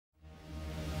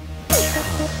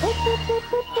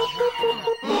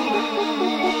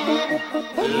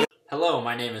Hello,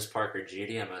 my name is Parker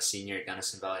Judy. I'm a senior at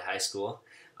Gunnison Valley High School.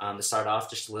 To start off,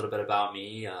 just a little bit about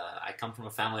me. I come from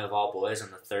a family of all boys. I'm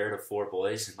the third of 4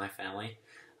 boys in my family.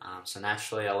 So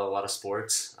naturally, I love a lot of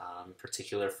sports, in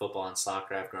particular football and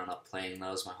soccer. I've grown up playing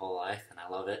those my whole life, and I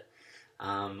love it.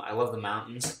 I love the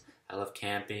mountains. I love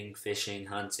camping, fishing,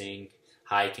 hunting,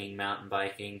 hiking, mountain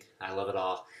biking. I love it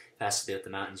all. If it has to do with the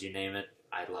mountains, you name it,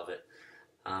 I love it.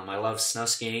 I love snow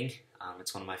skiing.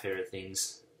 It's one of my favorite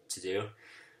things to do.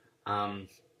 I'm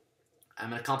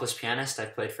an accomplished pianist.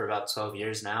 I've played for about 12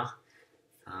 years now.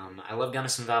 I love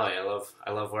Gunnison Valley. I love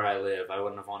where I live. I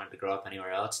wouldn't have wanted to grow up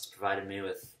anywhere else. It's provided me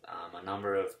with a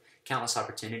number of countless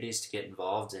opportunities to get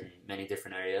involved in many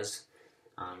different areas,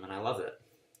 and I love it.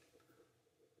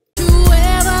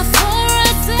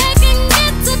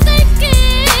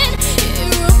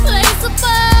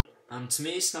 To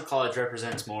me, Snow College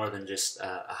represents more than just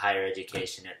a higher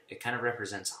education. It kind of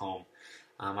represents home.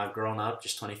 I've grown up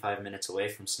just 25 minutes away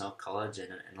from Snow College, and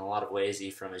in a lot of ways,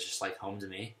 Ephraim is just like home to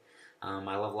me.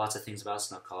 I love lots of things about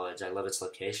Snow College. I love its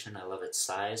location, I love its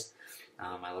size,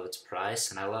 I love its price,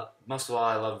 and most of all,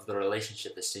 I love the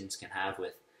relationship that students can have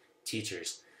with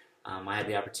teachers. I had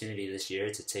the opportunity this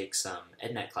year to take some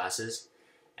EdNet classes,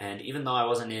 and even though I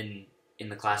wasn't in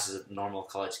the classes at the normal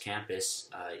college campus,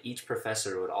 each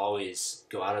professor would always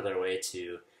go out of their way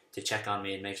to check on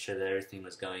me and make sure that everything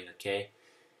was going okay.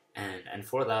 And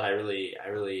for that, I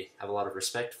really have a lot of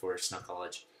respect for Snow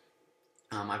College.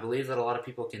 I believe that a lot of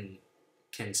people can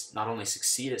not only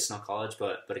succeed at Snow College,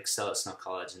 but excel at Snow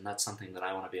College, and that's something that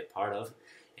I want to be a part of,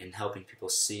 in helping people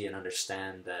see and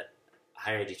understand that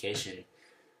higher education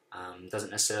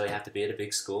doesn't necessarily have to be at a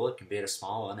big school. It can be at a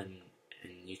small one, and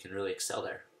you can really excel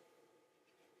there.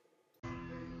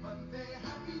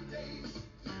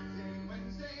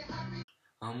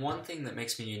 One thing that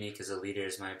makes me unique as a leader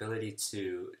is my ability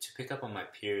to pick up on my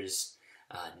peers'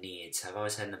 needs. I've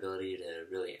always had an ability to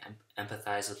really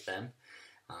empathize with them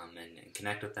and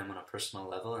connect with them on a personal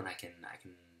level, and I can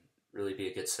really be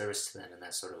a good service to them in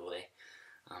that sort of way.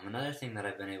 Another thing that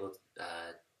I've been able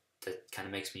that kind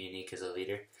of makes me unique as a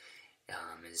leader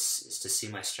is to see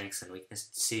my strengths and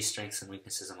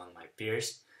weaknesses among my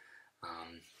peers.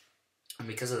 And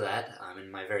because of that,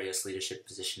 in my various leadership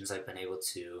positions, I've been able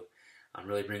to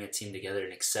really bring a team together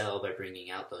and excel by bringing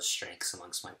out those strengths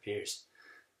amongst my peers.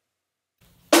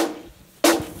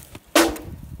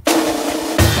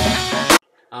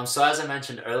 So as I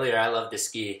mentioned earlier, I love to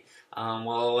ski.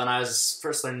 Well, when I was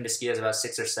first learning to ski, I was about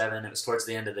 6 or 7. It was towards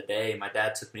the end of the day. My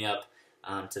dad took me up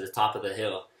to the top of the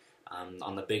hill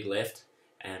on the big lift.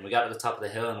 And we got to the top of the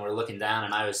hill, and we're looking down,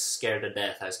 and I was scared to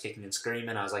death. I was kicking and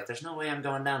screaming. I was like, there's no way I'm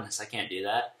going down this. I can't do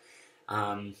that.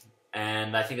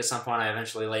 And I think at some point I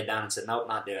eventually laid down and said, nope,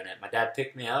 not doing it. My dad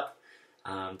picked me up,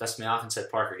 dusted me off, and said,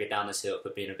 Parker, get down this hill,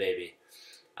 quit being a baby.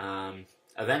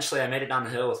 Eventually I made it down the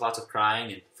hill with lots of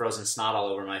crying and frozen snot all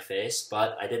over my face,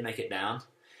 but I did make it down.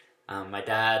 My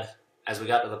dad, as we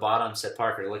got to the bottom, said,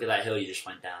 Parker, look at that hill you just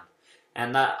went down.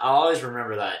 And I'll always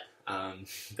remember that,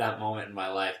 that moment in my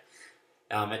life.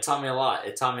 It taught me a lot.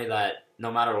 It taught me that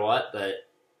no matter what, that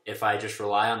if I just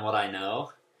rely on what I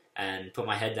know and put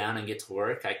my head down and get to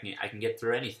work, I can get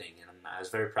through anything, and I was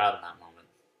very proud in that moment.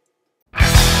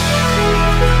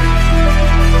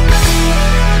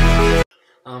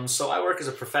 So I work as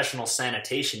a professional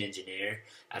sanitation engineer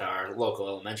at our local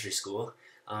elementary school,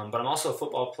 but I'm also a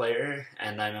football player,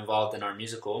 and I'm involved in our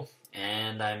musical,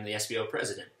 and I'm the SBO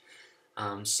president.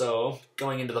 So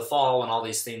going into the fall when all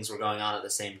these things were going on at the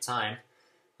same time,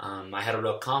 I had a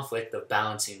real conflict of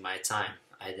balancing my time.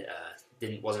 I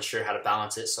wasn't sure how to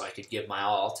balance it so I could give my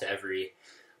all to every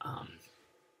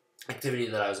activity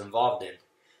that I was involved in.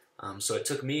 So it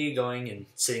took me going and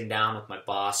sitting down with my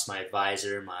boss, my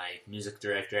advisor, my music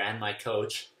director, and my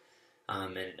coach,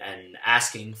 and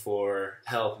asking for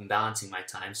help in balancing my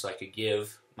time so I could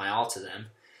give my all to them.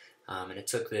 And it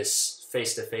took this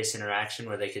face-to-face interaction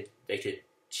where they could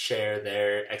share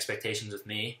their expectations with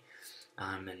me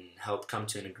and help come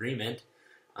to an agreement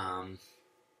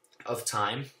of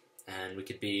time, and we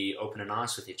could be open and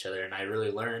honest with each other. And I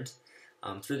really learned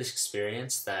through this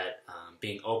experience that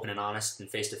being open and honest in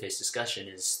face-to-face discussion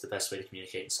is the best way to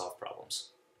communicate and solve problems.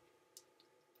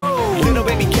 Little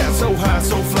baby cat, so high,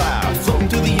 so fly, floating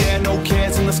through the air, no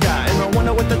cares in the sky. And I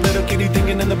wonder what the little kitty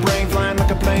thinking in the brain, flying like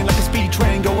a plane, like a speed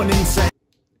train, going insane.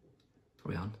 Are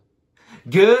we on?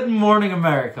 Good morning,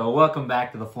 America. Welcome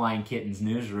back to the Flying Kittens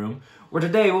newsroom, where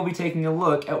today we'll be taking a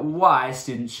look at why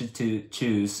students should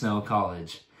choose Snow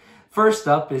College. First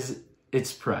up is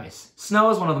its price. Snow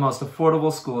is one of the most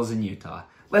affordable schools in Utah.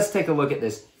 Let's take a look at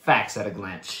this facts at a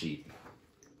glance sheet.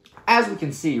 As we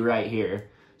can see right here,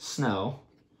 snow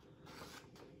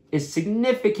is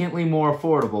significantly more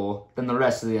affordable than the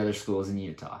rest of the other schools in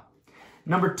Utah.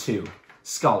 Number 2,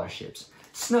 scholarships.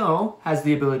 Snow has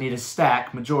the ability to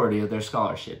stack majority of their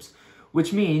scholarships,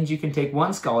 which means you can take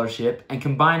one scholarship and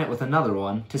combine it with another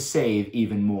one to save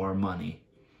even more money.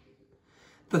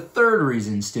 The third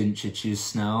reason students should choose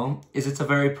Snow is it's a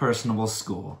very personable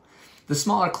school. The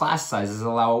smaller class sizes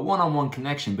allow a one-on-one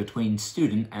connection between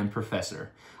student and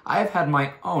professor. I have had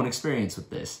my own experience with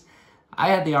this. I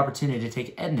had the opportunity to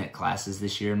take EdNet classes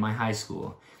this year in my high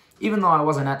school. Even though I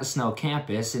wasn't at the Snow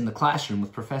campus in the classroom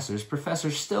with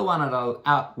professors still went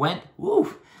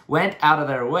out of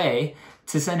their way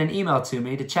to send an email to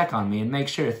me to check on me and make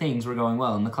sure things were going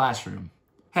well in the classroom.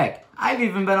 Heck, I've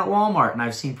even been at Walmart and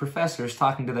I've seen professors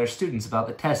talking to their students about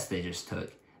the test they just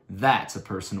took. That's a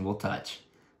personable touch.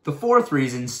 The fourth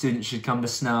reason students should come to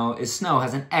Snow is Snow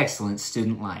has an excellent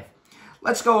student life.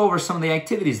 Let's go over some of the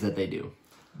activities that they do.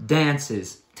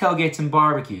 Dances, tailgates and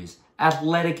barbecues,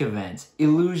 athletic events,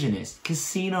 illusionists,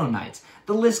 casino nights,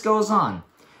 the list goes on.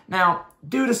 Now,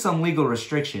 due to some legal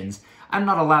restrictions, I'm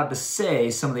not allowed to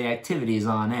say some of the activities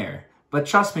on air, but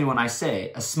trust me when I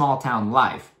say a small town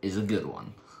life is a good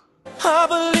one. I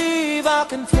believe I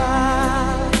can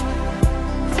fly.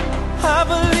 I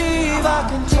believe I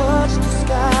can touch the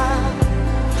sky.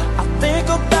 I think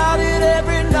about it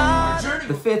every night.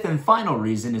 The fifth and final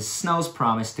reason is Snow's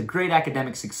promise to great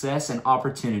academic success and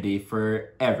opportunity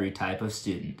for every type of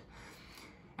student.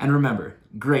 And remember,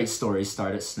 great stories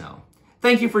start at Snow.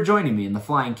 Thank you for joining me in the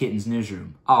Flying Kittens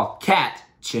newsroom. I'll catch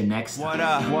you next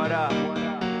time. What up?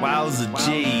 Wowza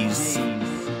G's.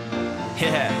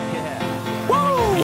 Yeah.